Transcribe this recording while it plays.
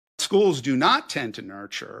schools do not tend to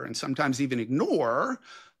nurture and sometimes even ignore,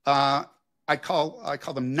 I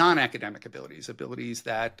call them non-academic abilities, abilities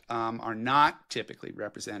that are not typically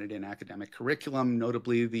represented in academic curriculum,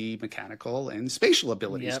 notably the mechanical and spatial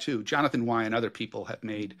abilities too. Jonathan Y. and other people have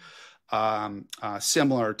made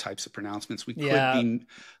similar types of pronouncements. We could be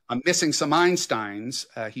missing some Einsteins.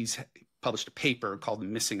 He's published a paper called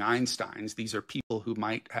Missing Einsteins. These are people who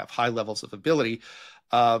might have high levels of ability,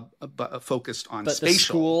 but focused on spatial. The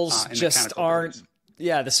schools just aren't.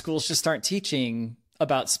 Yeah, the schools just aren't teaching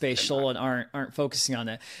about spatial and aren't focusing on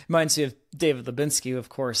it. Reminds me of David Lubinski, who of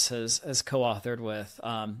course has co-authored with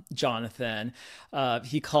Jonathan.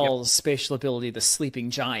 He calls spatial ability the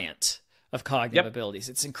sleeping giant of cognitive abilities.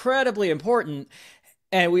 It's incredibly important,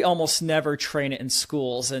 and we almost never train it in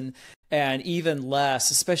schools, and even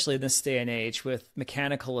less, especially in this day and age, with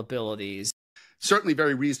mechanical abilities. Certainly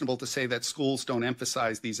very reasonable to say that schools don't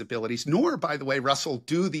emphasize these abilities, nor, by the way, Russell,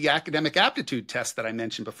 do the academic aptitude tests that I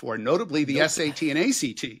mentioned before, notably the SAT and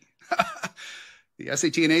ACT. The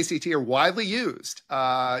SAT and ACT are widely used,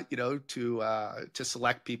 to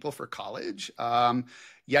select people for college.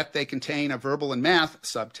 Yet they contain a verbal and math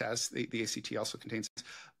subtest. The ACT also contains,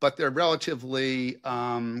 but they're relatively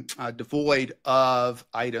devoid of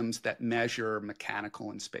items that measure mechanical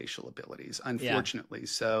and spatial abilities, unfortunately.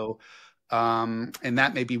 So. And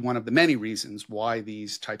that may be one of the many reasons why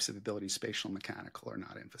these types of abilities, spatial and mechanical, are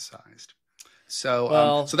not emphasized.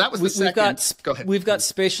 So, so that was the second. Go ahead. We've got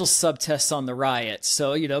spatial subtests on the riot,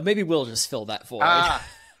 so maybe we'll just fill that void.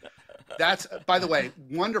 That's, by the way,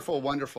 wonderful